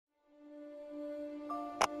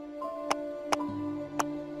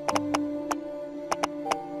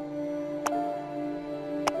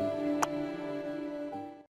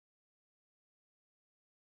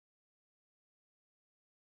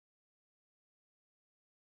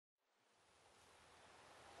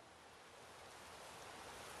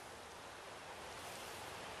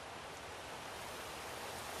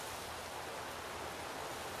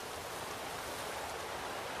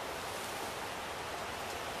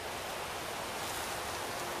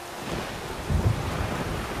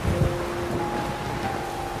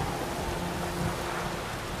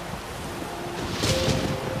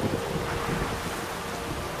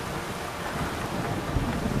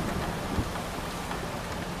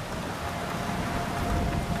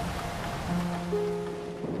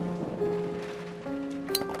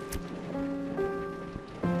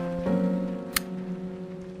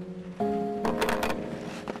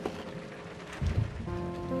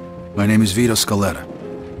My name is Vito Scaletta.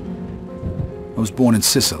 I was born in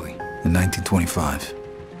Sicily in 1925.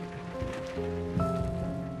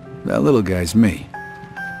 That little guy's me.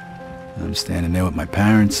 I'm standing there with my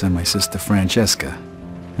parents and my sister Francesca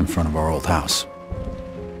in front of our old house.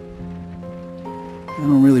 I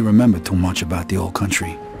don't really remember too much about the old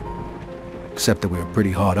country, except that we were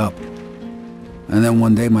pretty hard up. And then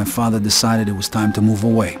one day my father decided it was time to move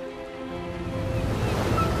away.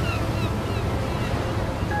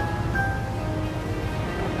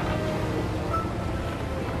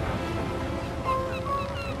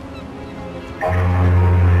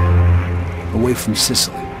 Away from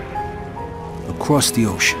Sicily, across the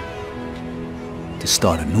ocean, to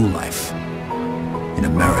start a new life in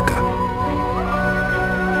America.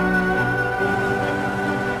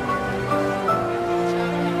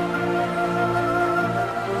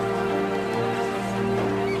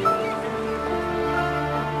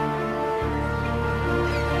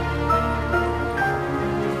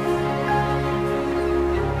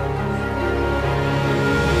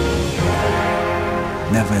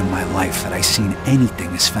 Never in my life had I seen anything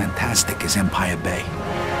as fantastic as Empire Bay.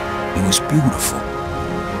 It was beautiful.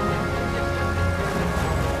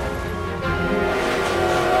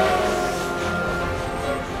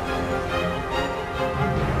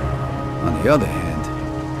 On the other hand,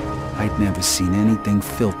 I'd never seen anything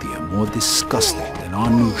filthier, more disgusting than our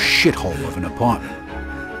new shithole of an apartment.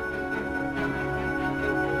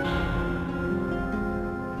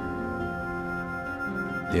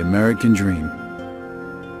 The American dream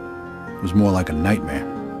was more like a nightmare.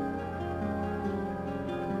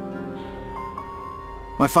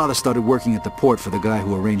 My father started working at the port for the guy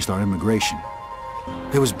who arranged our immigration.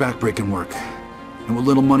 It was backbreaking work, and what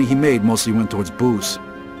little money he made mostly went towards booze.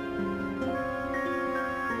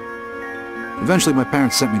 Eventually my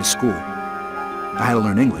parents sent me to school. I had to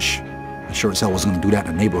learn English. I sure as hell wasn't gonna do that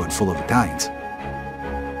in a neighborhood full of Italians.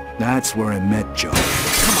 That's where I met Joe.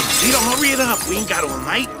 Come on, Vito, hurry it up. We ain't got all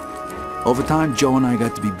night. Over time, Joe and I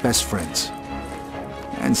got to be best friends.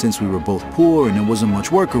 And since we were both poor and there wasn't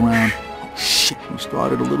much work around, we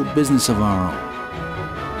started a little business of our own.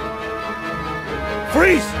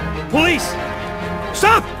 Freeze! Police!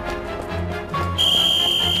 Stop!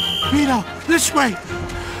 Vito, this way!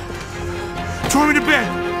 Throw me to bed!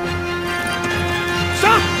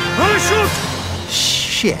 Stop! I'm gonna shoot!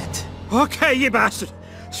 Shit. Okay, you bastard.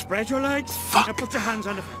 Spread your legs. Fuck. Now put your hands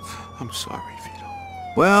on the fence. I'm sorry, Vito.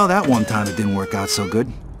 Well, that one time it didn't work out so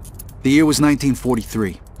good. The year was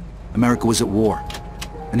 1943. America was at war,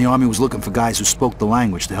 and the army was looking for guys who spoke the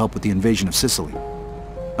language to help with the invasion of Sicily.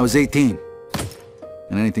 I was 18,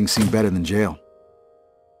 and anything seemed better than jail.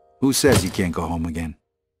 Who says you can't go home again?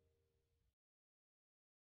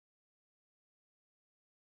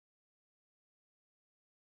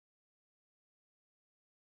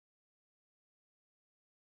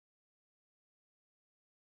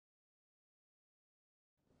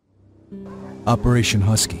 Operation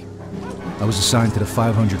Husky. I was assigned to the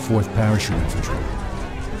 504th Parachute Infantry.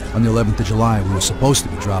 On the 11th of July, we were supposed to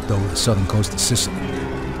be dropped over the southern coast of Sicily,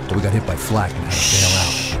 but we got hit by flak and had to bail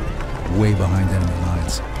out, way behind enemy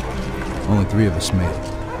lines. Only 3 of us made it.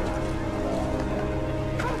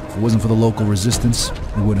 If it wasn't for the local resistance,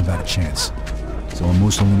 we wouldn't have had a chance. So when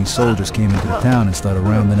Mussolini's soldiers came into the town and started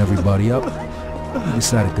rounding everybody up, we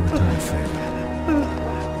decided to return the favor.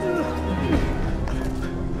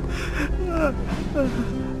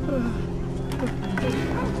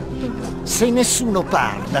 Se nessuno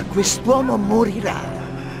parla, quest'uomo morirà.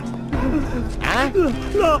 Eh?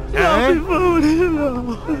 No, Eh? mi paura,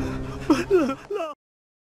 no.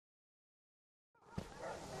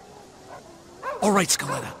 All right,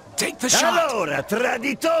 Scaletta. Take the shot. Allora,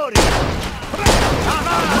 traditori!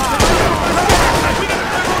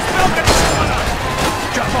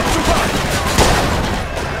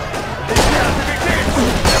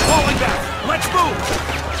 They're falling back. Let's move.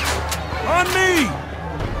 On me.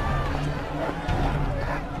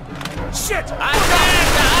 Shit!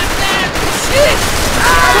 Attenta! Shit!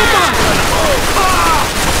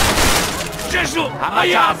 Gesù!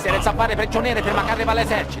 Ammazzarsi e zappare prigionieri prima che arriva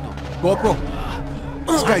l'esercito. Corporal,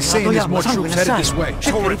 this guy's saying there's more troops headed this way.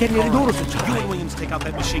 You and Williams take out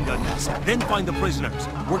that machine gun nest. Then find the prisoners.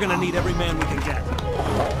 We're gonna need every man we can get.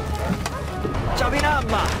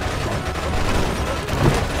 Ciavinamma!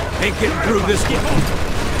 Ain't getting through this one.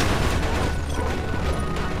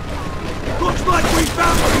 Looks like we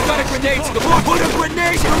found one! We got a grenade to the wall! Put a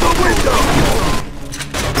grenade through the window!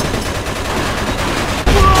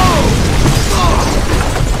 Whoa!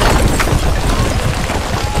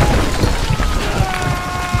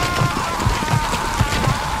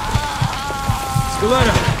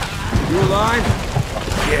 Scaletta, you alive?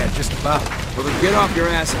 Yeah, Just about. Well, then get off your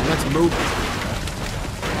ass and let's move.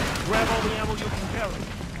 Grab all the ammo you can carry.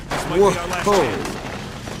 This might be our last chance.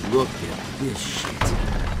 Look at this shit.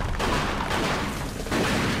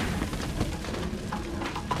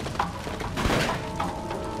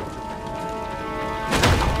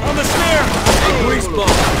 On the stair! Hey,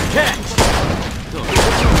 greaseball! Catch!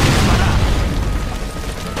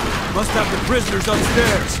 Must have the prisoners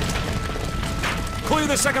upstairs. Clear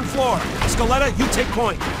the second floor. Scaletta, you take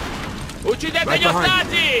point. Uccidete Right gli behind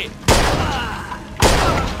ostaggi!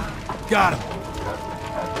 Got him.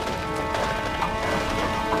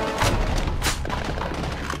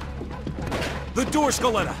 The door,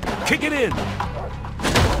 Scaletta. Kick it in.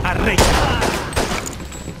 Arrecha.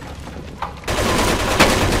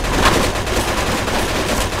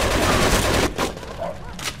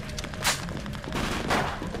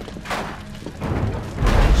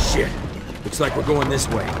 Shit. Looks like we're going this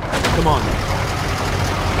way. Come on, then.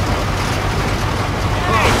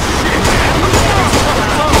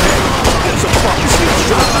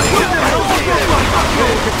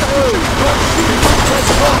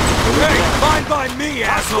 Hey, fine by me,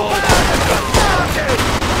 asshole!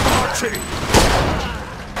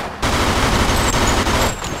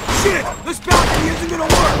 Shit! This balcony isn't gonna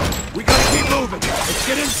work! We gotta keep moving! Let's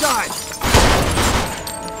get inside!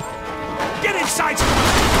 Get inside,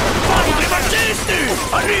 Scaletta! Fascisti!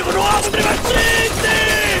 Arrivano altri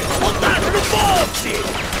fascisti! Montatelo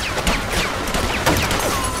pozzi!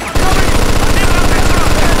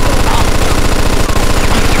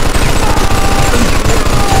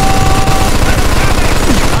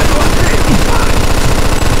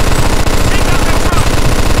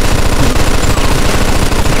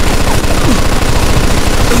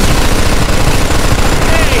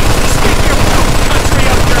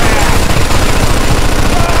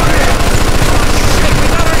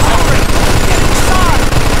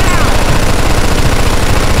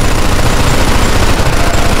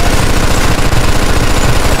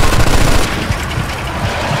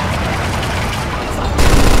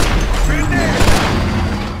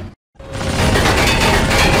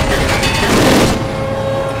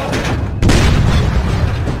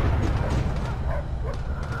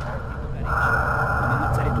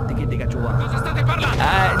 Cosa state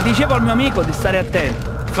parlando? Dicevo al mio amico di stare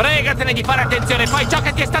attento. Fregatene di fare attenzione, fai ciò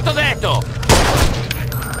che ti è stato detto!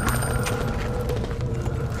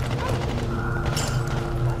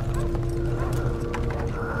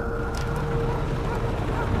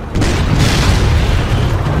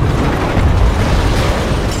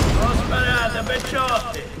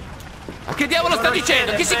 Ma che diavolo sta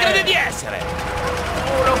dicendo? Chi si crede di essere?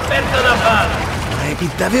 Un'offerta da fare! Ma è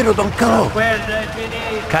davvero Don Calò?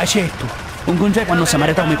 Cacetto, un congeco quando si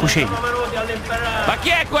marita come cucina. Ma chi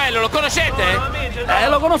è quello? Lo conoscete?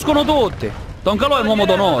 Lo conoscono tutti. Don Calò è un uomo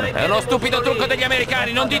d'onore. È uno stupido trucco degli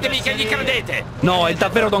americani, non ditemi che gli credete! No, è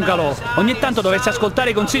davvero Don Calò. Ogni tanto dovresti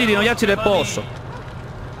ascoltare i consigli di noiazzi del posto.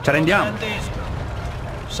 Ci rendiamo?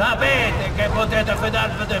 Sapete che potete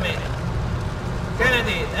fidarvi di me. Che ne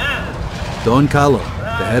dite, eh? Don Carlo,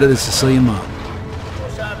 the head of the Sicilian mob.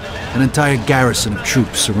 An entire garrison of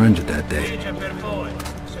troops surrendered that day.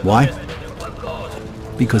 Why?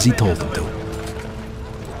 Because he told them to.